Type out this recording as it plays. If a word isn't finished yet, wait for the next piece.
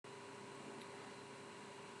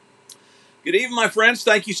Good evening, my friends.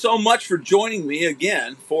 Thank you so much for joining me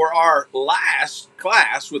again for our last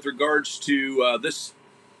class with regards to this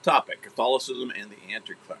topic, Catholicism and the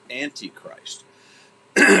Antichrist.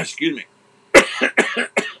 Excuse me.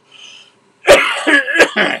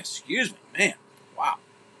 Excuse me, man. Wow.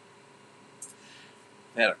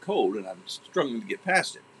 I had a cold and I'm struggling to get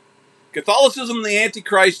past it. Catholicism and the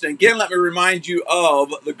Antichrist, and again, let me remind you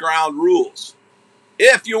of the ground rules.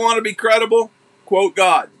 If you want to be credible, quote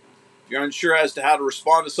God. If you're unsure as to how to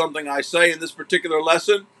respond to something I say in this particular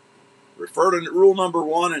lesson, refer to rule number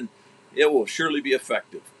 1 and it will surely be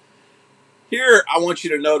effective. Here, I want you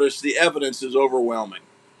to notice the evidence is overwhelming.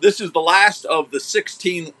 This is the last of the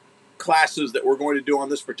 16 classes that we're going to do on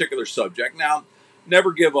this particular subject. Now,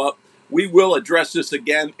 never give up. We will address this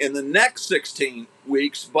again in the next 16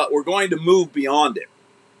 weeks, but we're going to move beyond it.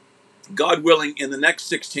 God willing, in the next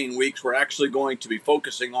 16 weeks, we're actually going to be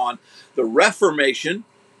focusing on the Reformation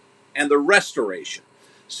and the Restoration.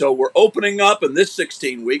 So we're opening up in this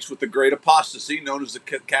 16 weeks with the Great Apostasy, known as the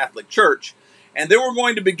Catholic Church. And then we're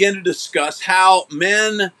going to begin to discuss how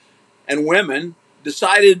men and women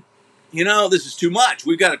decided, this is too much.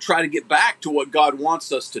 We've got to try to get back to what God wants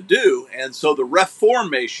us to do. And so the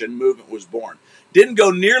Reformation movement was born. Didn't go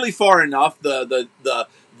nearly far enough. The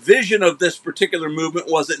vision of this particular movement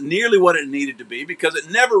wasn't nearly what it needed to be because it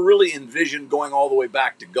never really envisioned going all the way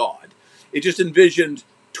back to God. It just envisioned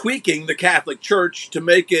tweaking the Catholic Church to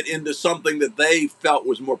make it into something that they felt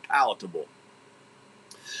was more palatable.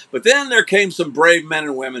 But then there came some brave men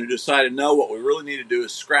and women who decided, no, what we really need to do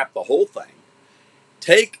is scrap the whole thing,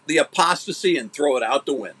 take the apostasy and throw it out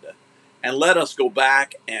the window, and let us go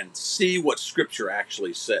back and see what Scripture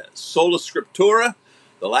actually says. Sola Scriptura,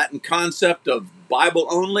 the Latin concept of Bible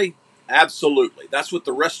only, absolutely. That's what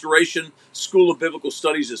the Restoration School of Biblical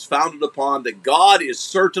Studies is founded upon, that God is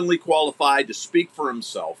certainly qualified to speak for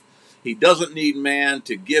himself. He doesn't need man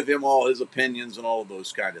to give him all his opinions and all of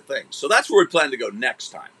those kind of things. So that's where we plan to go next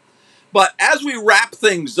time. But as we wrap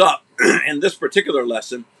things up in this particular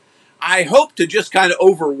lesson, I hope to just kind of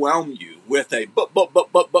overwhelm you with a but.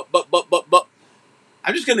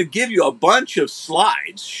 I'm just going to give you a bunch of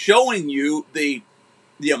slides showing you the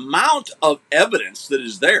amount of evidence that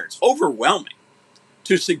is there. It's overwhelming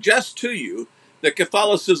to suggest to you that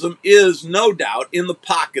Catholicism is no doubt in the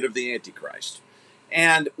pocket of the Antichrist.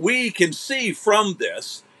 And we can see from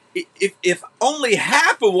this, if only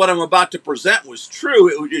half of what I'm about to present was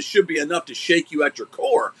true, it should be enough to shake you at your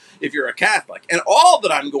core if you're a Catholic. And all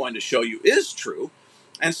that I'm going to show you is true.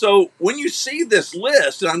 And so when you see this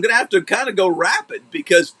list, and I'm going to have to kind of go rapid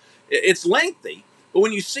because it's lengthy, but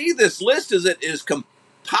when you see this list as it is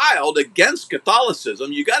compiled against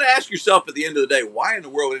Catholicism, you got to ask yourself at the end of the day, why in the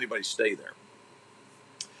world would anybody stay there?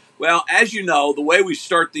 Well, as you know, the way we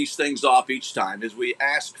start these things off each time is we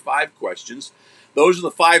ask 5 questions. Those are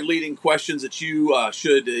the 5 leading questions that you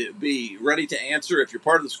should be ready to answer. If you're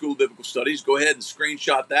part of the School of Biblical Studies, go ahead and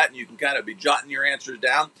screenshot that, and you can kind of be jotting your answers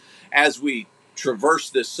down as we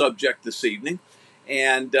traverse this subject this evening.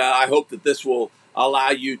 And I hope that this will allow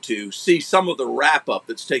you to see some of the wrap-up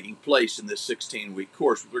that's taking place in this 16-week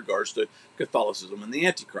course with regards to Catholicism and the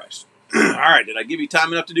Antichrist. All right, did I give you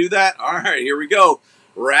time enough to do that? All right, here we go.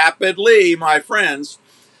 Rapidly, my friends.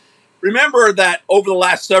 Remember that over the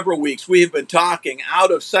last several weeks, we have been talking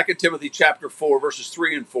out of 2 Timothy chapter 4, verses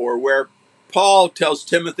 3 and 4, where Paul tells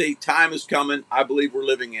Timothy, time is coming, I believe we're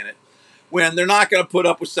living in it, when they're not going to put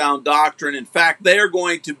up with sound doctrine. In fact, they are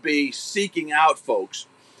going to be seeking out folks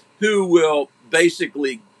who will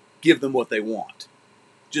basically give them what they want.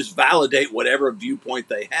 Just validate whatever viewpoint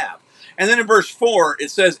they have. And then in verse 4,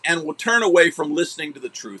 it says, and will turn away from listening to the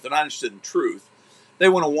truth. They're not interested in truth. They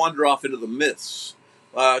want to wander off into the myths,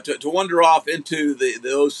 to wander off into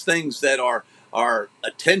those things that are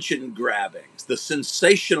attention grabbing, the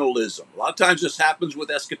sensationalism. A lot of times this happens with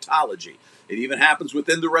eschatology. It even happens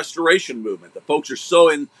within the Restoration movement. The folks are so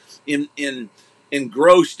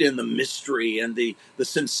engrossed in the mystery and the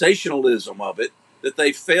sensationalism of it that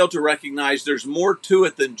they fail to recognize there's more to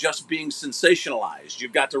it than just being sensationalized.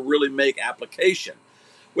 You've got to really make application.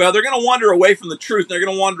 Well, they're going to wander away from the truth. They're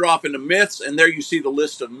going to wander off into myths, and there you see the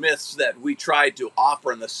list of myths that we tried to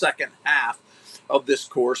offer in the second half of this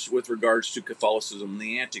course with regards to Catholicism and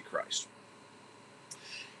the Antichrist.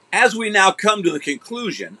 As we now come to the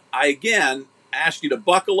conclusion, I again ask you to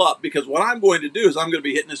buckle up, because what I'm going to do is I'm going to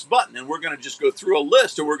be hitting this button, and we're going to just go through a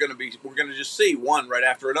list, and we're going to just see one right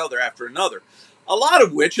after another, a lot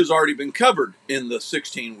of which has already been covered in the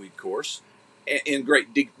 16-week course in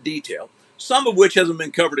great detail. Some of which hasn't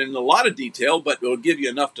been covered in a lot of detail, but will give you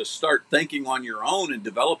enough to start thinking on your own and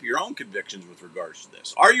develop your own convictions with regards to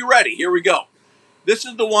this. Are you ready? Here we go. This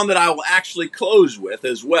is the one that I will actually close with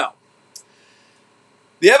as well.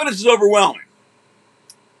 The evidence is overwhelming.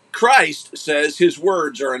 Christ says his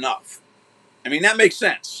words are enough. I mean, that makes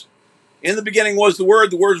sense. In the beginning was the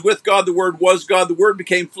Word was with God, the Word was God, the Word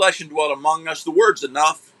became flesh and dwelt among us. The Word's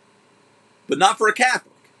enough, but not for a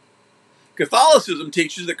Catholic. Catholicism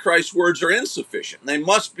teaches that Christ's words are insufficient. They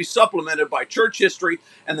must be supplemented by church history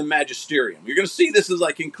and the magisterium. You're going to see this as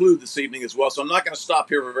I conclude this evening as well, so I'm not going to stop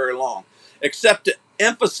here for very long, except to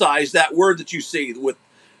emphasize that word that you see with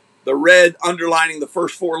the red underlining the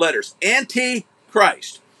first four letters.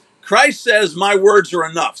 Antichrist. Christ says, my words are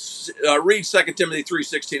enough. Read 2 Timothy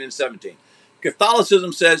 3:16 and 17.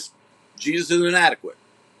 Catholicism says Jesus is inadequate.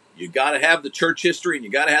 You got to have the church history and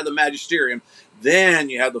you got to have the magisterium. Then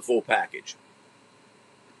you have the full package.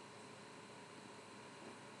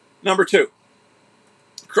 Number 2.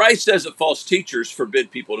 Christ says that false teachers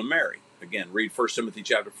forbid people to marry. Again, read 1 Timothy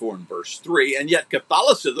chapter 4 and verse 3. And yet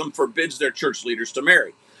Catholicism forbids their church leaders to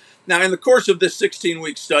marry. Now, in the course of this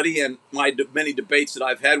 16-week study and my many debates that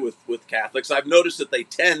I've had with Catholics, I've noticed that they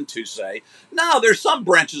tend to say, no, there's some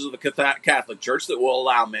branches of the Catholic Church that will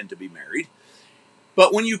allow men to be married.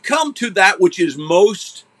 But when you come to that which is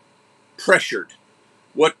most pressured,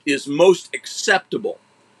 what is most acceptable,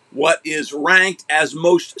 what is ranked as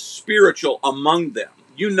most spiritual among them,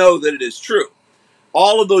 you know that it is true.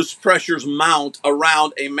 All of those pressures mount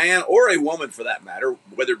around a man or a woman, for that matter,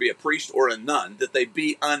 whether it be a priest or a nun, that they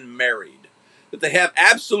be unmarried, that they have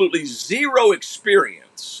absolutely zero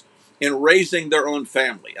experience in raising their own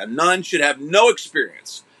family. A nun should have no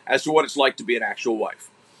experience as to what it's like to be an actual wife.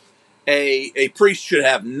 A priest should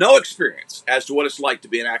have no experience as to what it's like to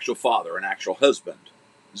be an actual father, an actual husband.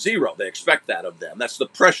 Zero. They expect that of them. That's the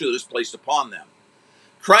pressure that is placed upon them.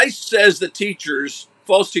 Christ says that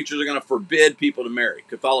false teachers are going to forbid people to marry.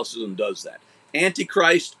 Catholicism does that.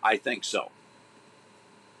 Antichrist, I think so.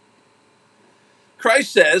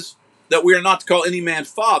 Christ says that we are not to call any man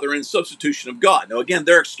father in substitution of God. Now, again,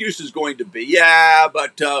 their excuse is going to be,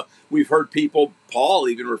 but we've heard people, Paul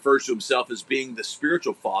even refers to himself as being the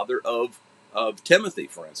spiritual father of Timothy,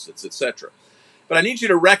 for instance, etc. But I need you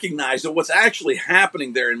to recognize that what's actually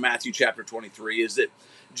happening there in Matthew chapter 23 is that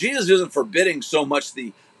Jesus isn't forbidding so much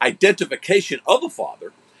the identification of a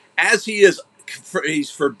father as he's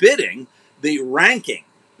forbidding the ranking,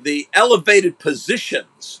 the elevated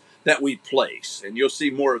positions that we place. And you'll see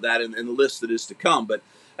more of that in the list that is to come. But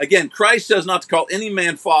again, Christ says not to call any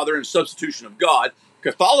man father in substitution of God.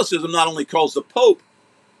 Catholicism not only calls the Pope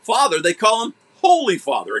father, they call him Holy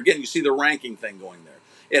Father. Again, you see the ranking thing going there.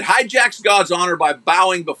 It hijacks God's honor by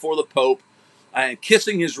bowing before the Pope and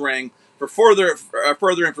kissing his ring. For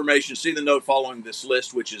further information, see the note following this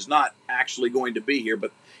list, which is not actually going to be here,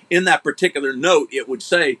 but in that particular note, it would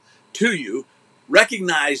say to you,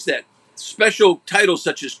 recognize that special titles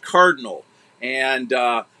such as cardinal and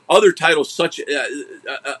other titles such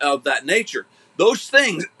of that nature, those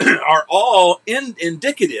things are all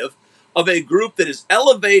indicative of a group that is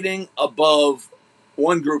elevating above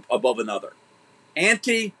one group above another.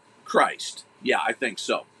 Antichrist. Yeah, I think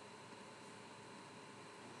so.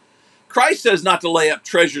 Christ says not to lay up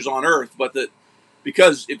treasures on earth, but that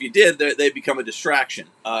because if you did, they become a distraction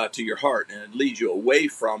to your heart, and it leads you away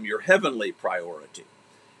from your heavenly priority.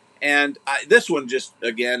 And this one just,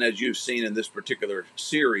 again, as you've seen in this particular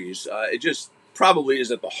series, it just probably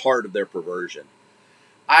is at the heart of their perversion.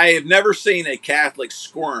 I have never seen a Catholic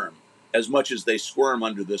squirm as much as they squirm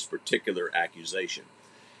under this particular accusation,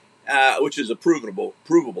 which is a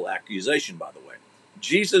provable accusation, by the way.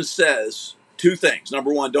 Jesus says two things.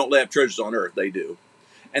 Number one, don't lay up treasures on earth. They do.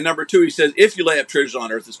 And number two, he says, if you lay up treasures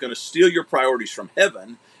on earth, it's going to steal your priorities from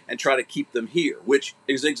heaven and try to keep them here, which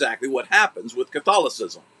is exactly what happens with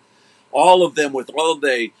Catholicism. All of them, with all of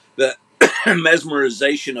the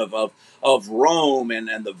mesmerization of Rome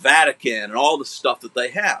and the Vatican and all the stuff that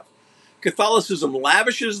they have. Catholicism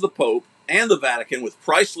lavishes the Pope and the Vatican with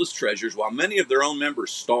priceless treasures while many of their own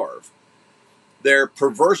members starve. Their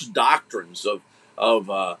perverse doctrines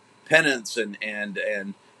of penance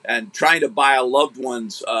and trying to buy a loved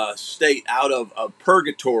one's state out of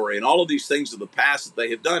purgatory and all of these things of the past that they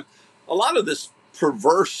have done. A lot of this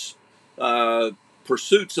perverse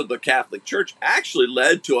pursuits of the Catholic Church actually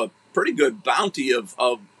led to a pretty good bounty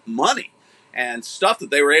of money and stuff that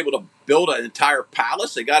they were able to build an entire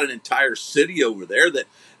palace. They got an entire city over there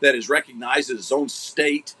that is recognized as its own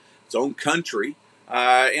state, its own country,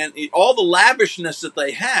 and all the lavishness that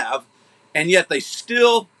they have, and yet they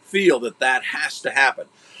still feel that has to happen.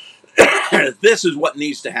 This is what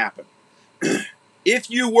needs to happen. If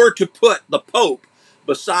you were to put the Pope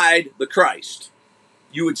beside the Christ,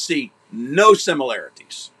 you would see no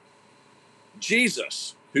similarities.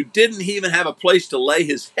 Jesus, who didn't even have a place to lay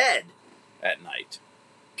his head at night,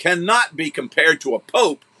 cannot be compared to a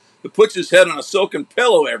pope who puts his head on a silken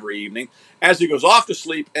pillow every evening as he goes off to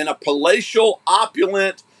sleep in a palatial,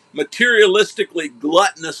 opulent, materialistically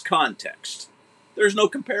gluttonous context. There's no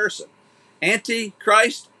comparison.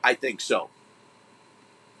 Antichrist? I think so.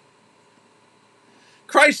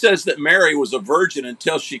 Christ says that Mary was a virgin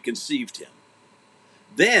until she conceived him.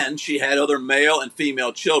 Then she had other male and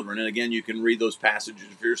female children. And again, you can read those passages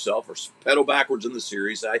for yourself or pedal backwards in the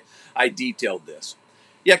series. I detailed this.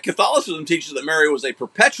 Yet Catholicism teaches that Mary was a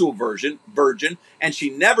perpetual virgin, and she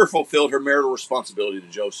never fulfilled her marital responsibility to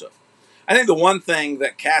Joseph. I think the one thing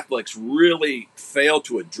that Catholics really fail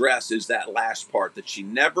to address is that last part, that she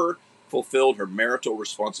never fulfilled her marital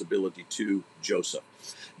responsibility to Joseph.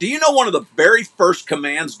 Do you know one of the very first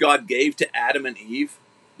commands God gave to Adam and Eve,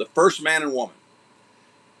 the first man and woman?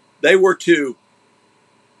 They were to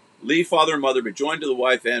leave father and mother, be joined to the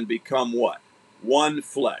wife, and become what? One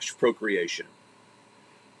flesh, procreation.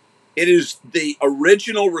 It is the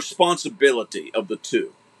original responsibility of the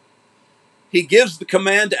two. He gives the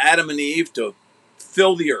command to Adam and Eve to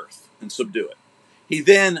fill the earth and subdue it. He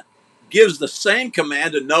then gives the same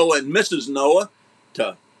command to Noah and Mrs. Noah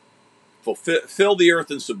to fill the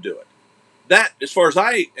earth and subdue it. That, as far as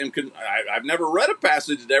I've never read a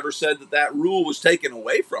passage that ever said that rule was taken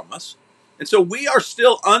away from us. And so we are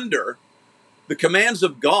still under the commands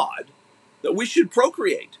of God that we should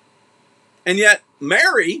procreate. And yet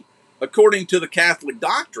Mary, according to the Catholic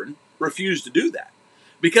doctrine, refused to do that.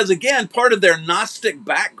 Because again, part of their Gnostic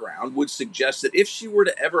background would suggest that if she were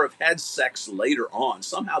to ever have had sex later on,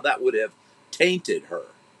 somehow that would have tainted her.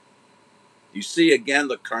 You see again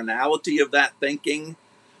the carnality of that thinking,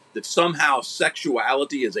 that somehow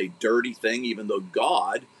sexuality is a dirty thing, even though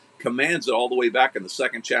God commands it all the way back in the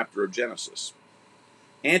 2nd chapter of Genesis.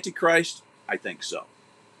 Antichrist? I think so.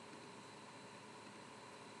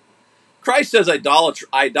 Christ says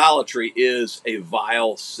idolatry is a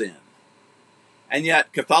vile sin. And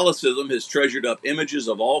yet Catholicism has treasured up images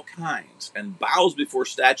of all kinds and bows before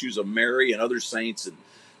statues of Mary and other saints and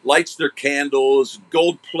lights their candles,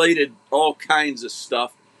 gold-plated all kinds of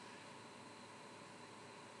stuff.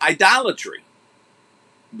 Idolatry,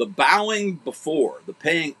 the bowing before, the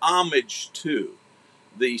paying homage to,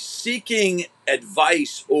 the seeking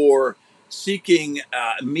advice or seeking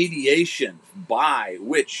mediation by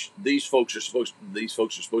which these folks are supposed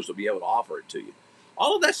to be able to offer it to you.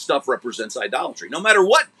 All of that stuff represents idolatry. No matter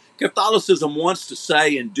what Catholicism wants to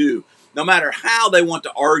say and do, no matter how they want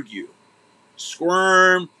to argue,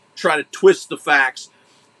 squirm, try to twist the facts,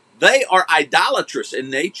 they are idolatrous in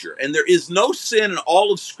nature. And there is no sin in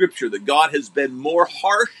all of Scripture that God has been more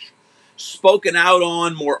harsh, spoken out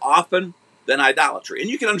on more often than idolatry. And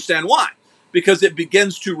you can understand why. Because it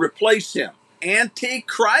begins to replace him.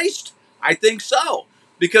 Antichrist? I think so.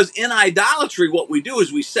 Because in idolatry, what we do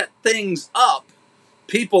is we set things up,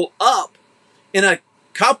 people up, in a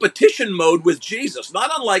competition mode with Jesus.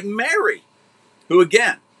 Not unlike Mary, who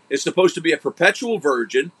again is supposed to be a perpetual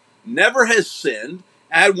virgin, never has sinned.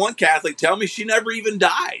 I had one Catholic tell me she never even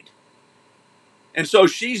died. And so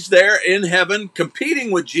she's there in heaven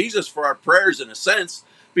competing with Jesus for our prayers in a sense,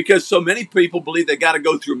 because so many people believe they got to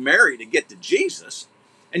go through Mary to get to Jesus.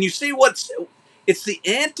 And you see it's the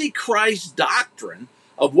Antichrist doctrine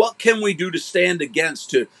of what can we do to stand against,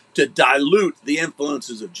 to dilute the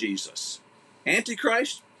influences of Jesus.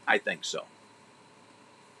 Antichrist? I think so.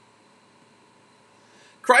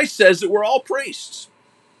 Christ says that we're all priests.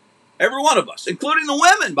 Every one of us, including the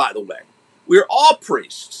women, by the way. We're all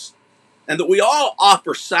priests. And that we all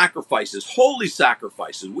offer sacrifices, holy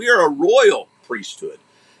sacrifices. We are a royal priesthood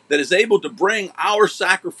that is able to bring our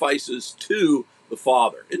sacrifices to the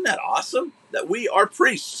Father. Isn't that awesome? That we are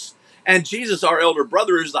priests. And Jesus, our elder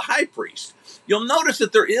brother, is the high priest. You'll notice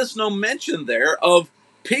that there is no mention there of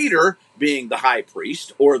Peter being the high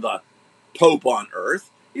priest or the Pope on earth.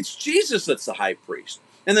 It's Jesus that's the high priest.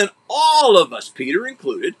 And then all of us, Peter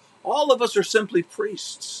included, all of us are simply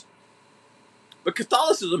priests. But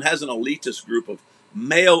Catholicism has an elitist group of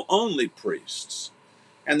male-only priests.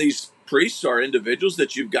 And these priests are individuals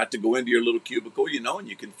that you've got to go into your little cubicle, and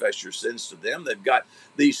you confess your sins to them. They've got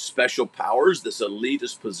these special powers, this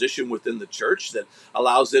elitist position within the church that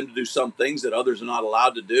allows them to do some things that others are not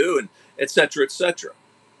allowed to do, and etc., etc.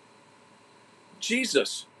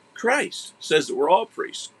 Jesus Christ says that we're all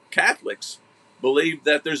priests. Catholics believe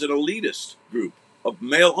that there's an elitist group of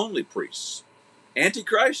male-only priests.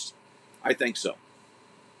 Antichrist? I think so.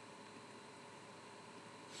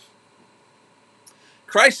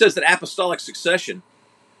 Christ says that apostolic succession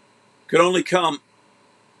could only come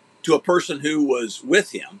to a person who was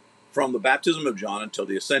with him from the baptism of John until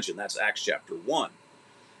the ascension. That's Acts chapter 1.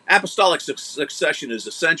 Apostolic succession is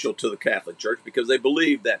essential to the Catholic Church because they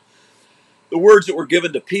believe that the words that were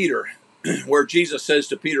given to Peter, where Jesus says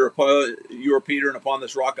to Peter, "You are Peter, and upon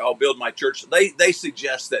this rock I'll build my church," they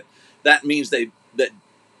suggest that means that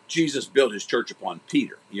Jesus built his church upon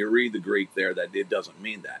Peter. You read the Greek there, that it doesn't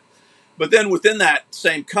mean that. But then within that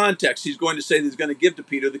same context, he's going to say that he's going to give to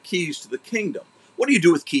Peter the keys to the kingdom. What do you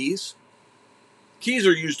do with keys? Keys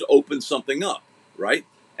are used to open something up, right?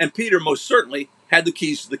 And Peter most certainly had the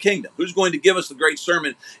keys to the kingdom. Who's going to give us the great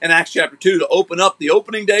sermon in Acts chapter 2 to open up the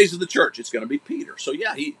opening days of the church? It's going to be Peter. So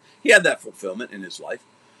yeah, he had that fulfillment in his life.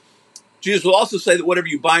 Jesus will also say that whatever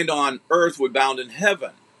you bind on earth will be bound in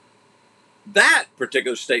heaven. That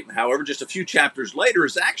particular statement, however, just a few chapters later,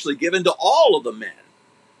 is actually given to all of the men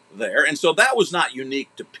there. And so that was not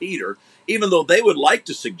unique to Peter, even though they would like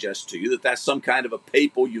to suggest to you that that's some kind of a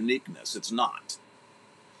papal uniqueness. It's not.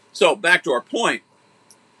 So back to our point.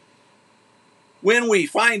 When we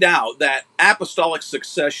find out that apostolic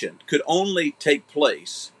succession could only take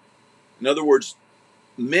place, in other words,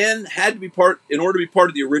 men had to be in order to be part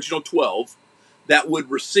of the original 12, that would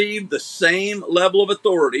receive the same level of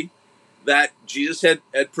authority that Jesus had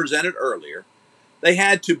presented earlier. They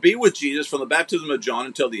had to be with Jesus from the baptism of John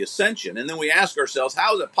until the ascension. And then we ask ourselves,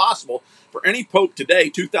 how is it possible for any pope today,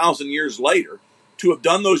 2,000 years later, to have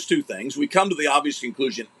done those two things? We come to the obvious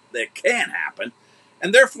conclusion that it can happen.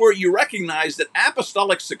 And therefore, you recognize that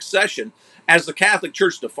apostolic succession, as the Catholic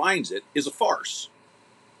Church defines it, is a farce.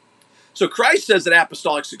 So Christ says that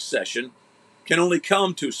apostolic succession can only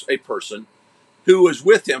come to a person who was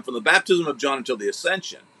with him from the baptism of John until the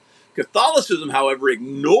ascension. Catholicism, however,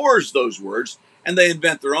 ignores those words, and they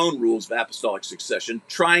invent their own rules of apostolic succession,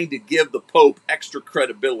 trying to give the Pope extra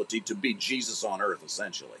credibility to be Jesus on earth,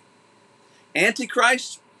 essentially.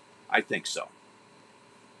 Antichrist? I think so.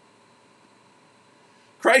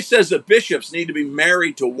 Christ says that bishops need to be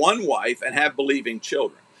married to one wife and have believing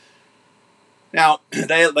children. Now,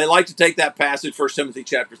 they like to take that passage, 1 Timothy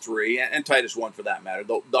chapter 3, and Titus 1 for that matter,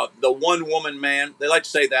 the one-woman man, they like to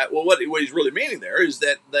say that. Well, what he's really meaning there is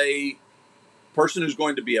that the person who's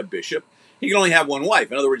going to be a bishop, he can only have one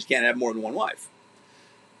wife. In other words, he can't have more than one wife.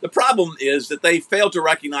 The problem is that they fail to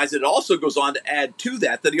recognize that it also goes on to add to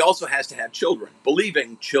that he also has to have children,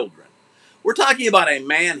 believing children. We're talking about a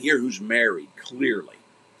man here who's married, clearly.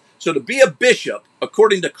 So to be a bishop,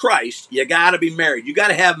 according to Christ, you got to be married. You got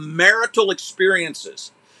to have marital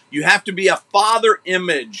experiences. You have to be a father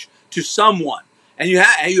image to someone. And you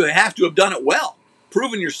have to have done it well,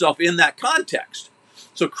 proven yourself in that context.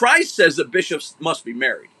 So Christ says that bishops must be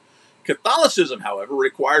married. Catholicism, however,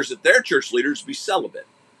 requires that their church leaders be celibate,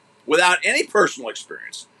 without any personal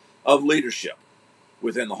experience of leadership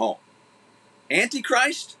within the home.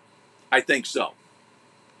 Antichrist? I think so.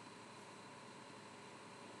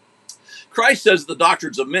 Christ says the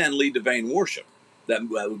doctrines of men lead to vain worship. That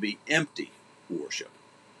would be empty worship.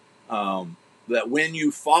 That when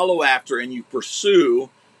you follow after and you pursue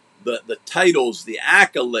the titles, the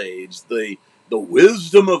accolades, the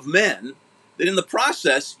wisdom of men, that in the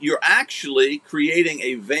process you're actually creating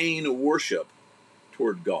a vain worship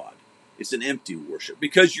toward God. It's an empty worship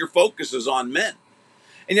because your focus is on men.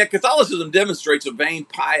 And yet Catholicism demonstrates a vain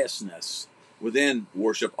piousness within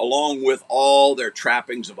worship, along with all their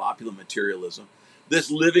trappings of opulent materialism.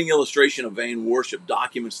 This living illustration of vain worship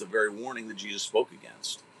documents the very warning that Jesus spoke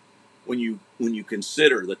against. When you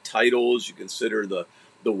consider the titles, you consider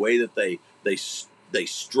the way that they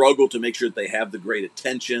struggle to make sure that they have the great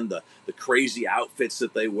attention, the crazy outfits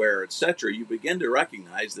that they wear, etc., you begin to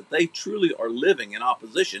recognize that they truly are living in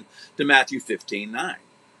opposition to Matthew 15:9.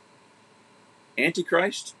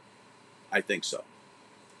 Antichrist? I think so.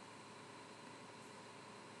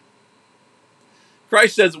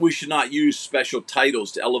 Christ says that we should not use special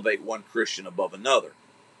titles to elevate one Christian above another.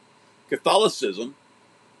 Catholicism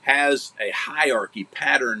has a hierarchy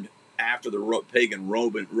patterned after the pagan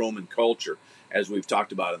Roman culture, as we've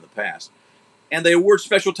talked about in the past. And they award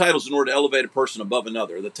special titles in order to elevate a person above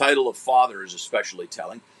another. The title of father is especially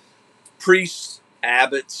telling. Priests,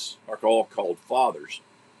 abbots are all called fathers,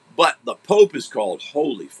 but the Pope is called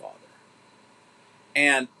Holy Father.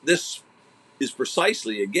 And this is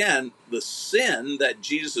precisely, again, the sin that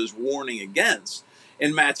Jesus is warning against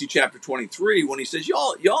in Matthew chapter 23 when he says,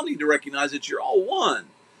 y'all need to recognize that you're all one.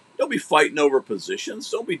 Don't be fighting over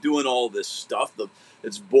positions. Don't be doing all this stuff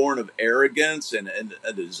that's born of arrogance and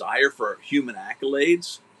a desire for human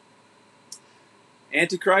accolades.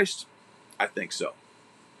 Antichrist? I think so.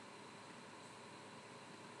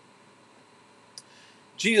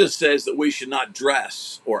 Jesus says that we should not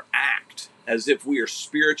dress or act as if we are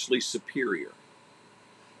spiritually superior.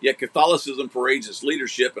 Yet Catholicism parades its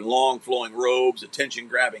leadership in long flowing robes,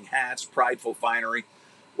 attention-grabbing hats, prideful finery,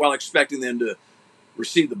 while expecting them to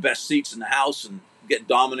receive the best seats in the house and get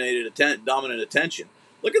dominant attention.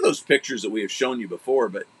 Look at those pictures that we have shown you before,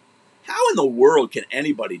 but how in the world can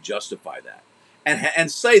anybody justify that?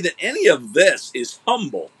 And say that any of this is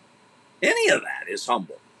humble? Any of that is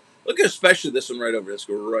humble. Look at especially this one right over. Let's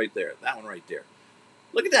go right there. That one right there.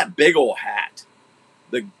 Look at that big old hat.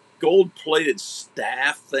 The gold-plated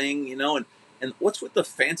staff thing, and what's with the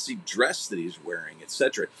fancy dress that he's wearing,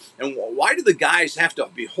 etc. And why do the guys have to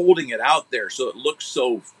be holding it out there so it looks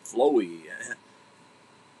so flowy?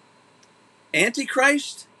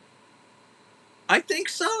 Antichrist? I think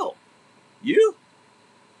so. You?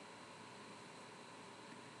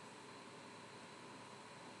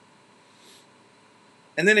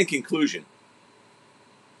 And then in conclusion,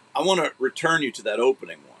 I want to return you to that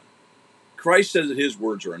opening one. Christ says that his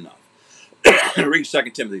words are enough. Read 2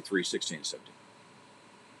 Timothy 3:16 and 17.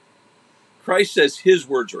 Christ says his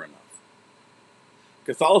words are enough.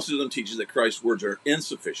 Catholicism teaches that Christ's words are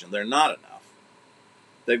insufficient. They're not enough.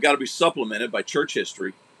 They've got to be supplemented by church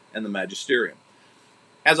history and the magisterium.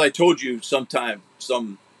 As I told you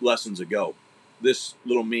some lessons ago, this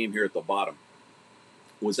little meme here at the bottom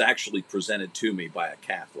was actually presented to me by a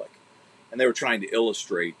Catholic. And they were trying to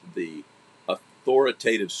illustrate the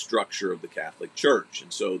authoritative structure of the Catholic Church.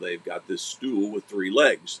 And so they've got this stool with 3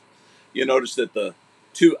 legs. You notice that the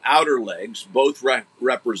 2 outer legs both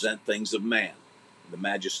represent things of man. The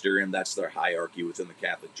magisterium, that's their hierarchy within the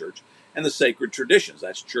Catholic Church. And the sacred traditions,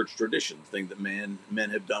 that's church tradition, the thing that men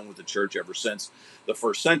have done with the church ever since the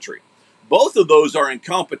 1st century. Both of those are in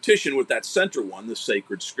competition with that center one, the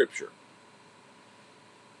sacred scripture.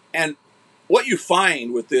 And what you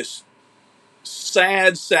find with this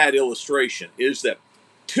sad illustration is that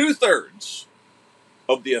 2/3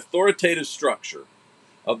 of the authoritative structure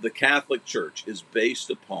of the Catholic Church is based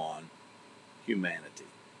upon humanity.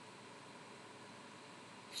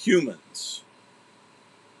 Humans.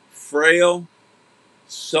 Frail,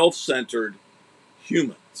 self-centered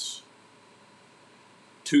humans.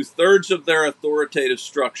 2/3 of their authoritative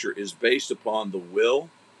structure is based upon the will,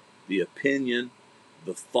 the opinion,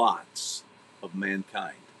 the thoughts of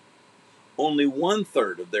mankind. Only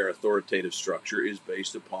 1/3 of their authoritative structure is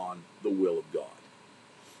based upon the will of God.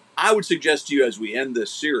 I would suggest to you as we end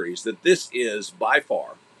this series that this is by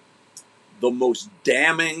far the most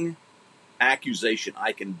damning accusation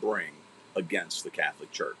I can bring against the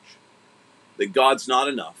Catholic Church. That God's not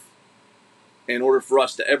enough. In order for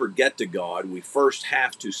us to ever get to God, we first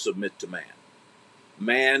have to submit to man.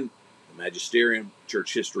 Man, the magisterium,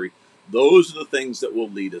 church history, those are the things that will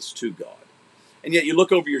lead us to God. And yet you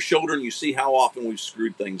look over your shoulder and you see how often we've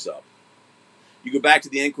screwed things up. You go back to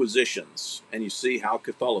the Inquisitions and you see how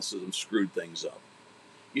Catholicism screwed things up.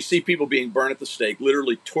 You see people being burned at the stake,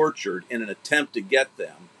 literally tortured in an attempt to get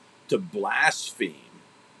them to blaspheme,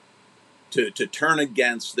 to turn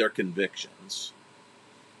against their convictions.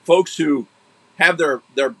 Folks who have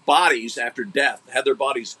their bodies after death, have their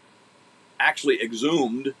bodies actually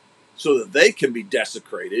exhumed so that they can be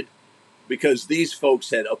desecrated because these folks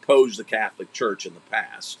had opposed the Catholic Church in the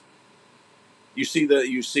past. You see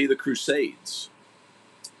the Crusades.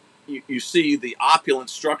 You see the opulent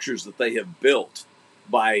structures that they have built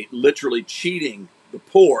by literally cheating the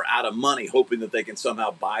poor out of money, hoping that they can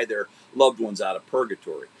somehow buy their loved ones out of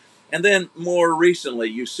purgatory. And then more recently,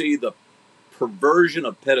 you see the perversion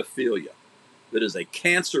of pedophilia that is a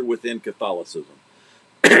cancer within Catholicism.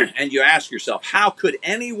 And you ask yourself, how could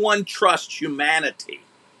anyone trust humanity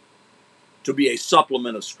to be a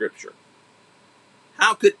supplement of Scripture?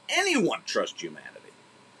 How could anyone trust humanity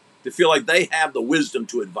to feel like they have the wisdom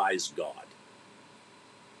to advise God?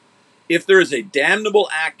 If there is a damnable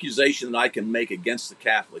accusation that I can make against the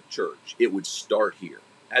Catholic Church, it would start here,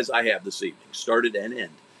 as I have this evening. Started and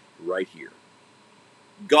end right here.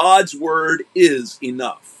 God's word is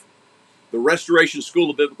enough. The Restoration School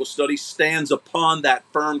of Biblical Study stands upon that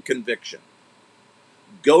firm conviction.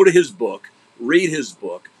 Go to his book, read his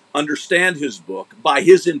book, understand his book by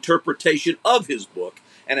his interpretation of his book,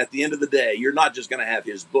 and at the end of the day, you're not just going to have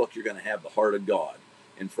his book, you're going to have the heart of God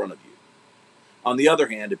in front of you. On the other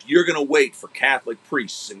hand, if you're going to wait for Catholic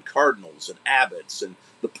priests and cardinals and abbots and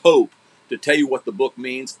the Pope to tell you what the book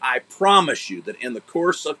means, I promise you that in the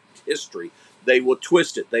course of history, they will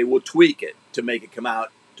twist it, they will tweak it to make it come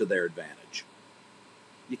out to their advantage.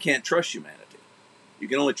 You can't trust humanity. You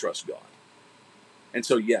can only trust God. And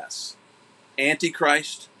so yes,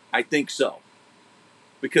 Antichrist, I think so,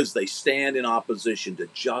 because they stand in opposition to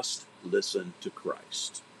just listen to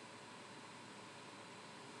Christ.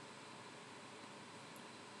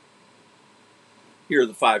 Here are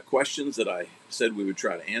the 5 questions that I said we would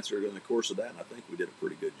try to answer during the course of that, and I think we did a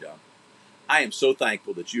pretty good job. I am so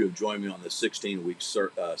thankful that you have joined me on this 16-week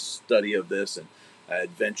study of this and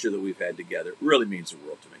adventure that we've had together. It really means the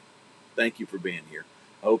world to me. Thank you for being here.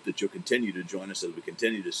 I hope that you'll continue to join us as we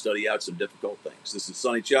continue to study out some difficult things. This is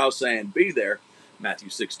Sonny Chow saying, be there, Matthew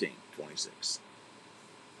 16:26.